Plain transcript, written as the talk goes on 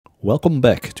Welcome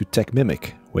back to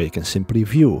TECHMIMIC, where you can simply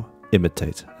view,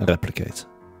 imitate and replicate,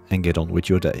 and get on with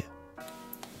your day.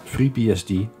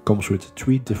 FreeBSD comes with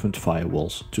 3 different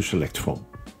firewalls to select from: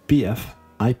 PF,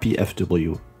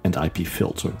 IPFW and IP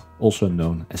filter, also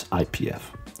known as IPF.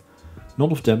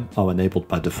 None of them are enabled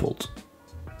by default.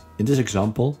 In this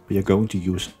example, we are going to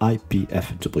use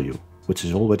IPFW, which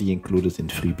is already included in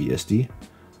FreeBSD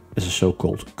as a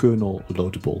so-called kernel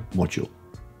loadable module.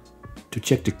 To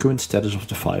check the current status of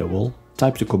the firewall,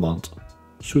 type the command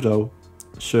sudo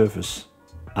service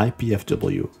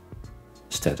IPFW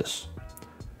status.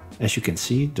 As you can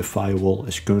see, the firewall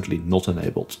is currently not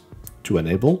enabled. To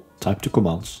enable, type the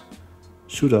commands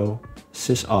sudo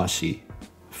sysrc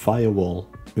firewall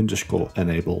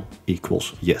 _enable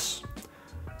equals yes.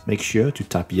 Make sure to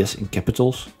type yes in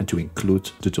capitals and to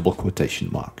include the double quotation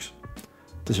marks.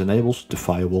 This enables the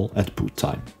firewall at boot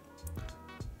time.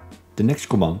 The next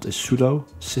command is sudo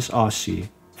sysrc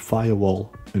firewall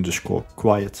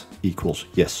 _quiet equals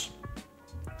yes.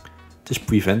 This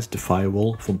prevents the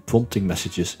firewall from prompting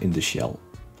messages in the shell.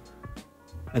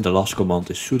 And the last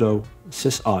command is sudo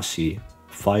sysrc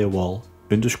firewall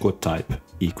 _type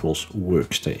equals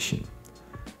workstation.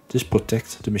 This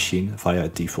protects the machine via a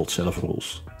default set of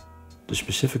rules. The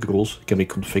specific rules can be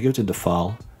configured in the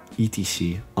file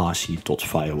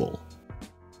etc/rc.firewall.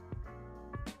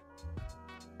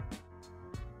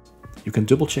 You can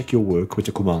double check your work with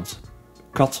the command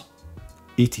cat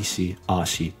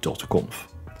etc/rc.conf.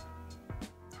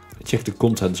 Check the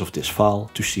contents of this file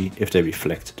to see if they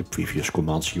reflect the previous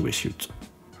commands you issued.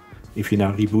 If you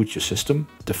now reboot your system,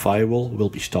 the firewall will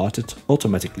be started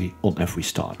automatically on every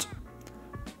start.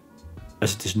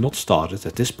 As it is not started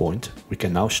at this point, we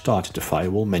can now start the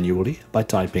firewall manually by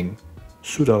typing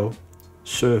sudo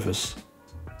service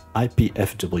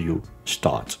IPFW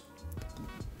start.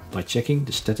 By checking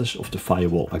the status of the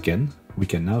firewall again, we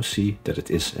can now see that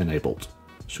it is enabled.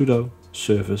 Sudo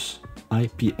service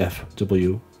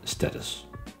IPFW status.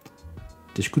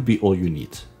 This could be all you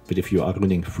need, but if you are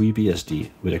running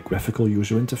FreeBSD with a graphical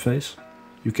user interface,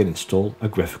 you can install a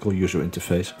graphical user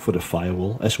interface for the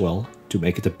firewall as well to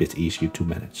make it a bit easier to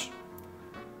manage.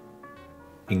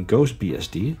 In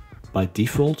GhostBSD, by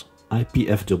default,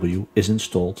 IPFW is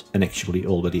installed and actually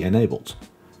already enabled.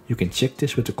 You can check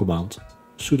this with the command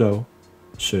sudo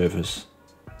service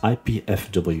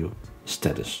IPFW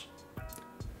status.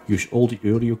 Use all the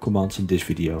earlier commands in this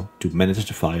video to manage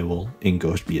the firewall in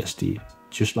GhostBSD,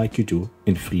 just like you do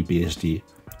in FreeBSD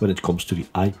when it comes to the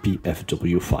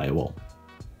IPFW firewall.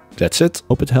 That's it,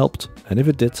 hope it helped, and if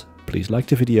it did, please like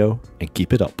the video and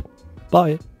keep it up.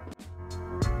 Bye!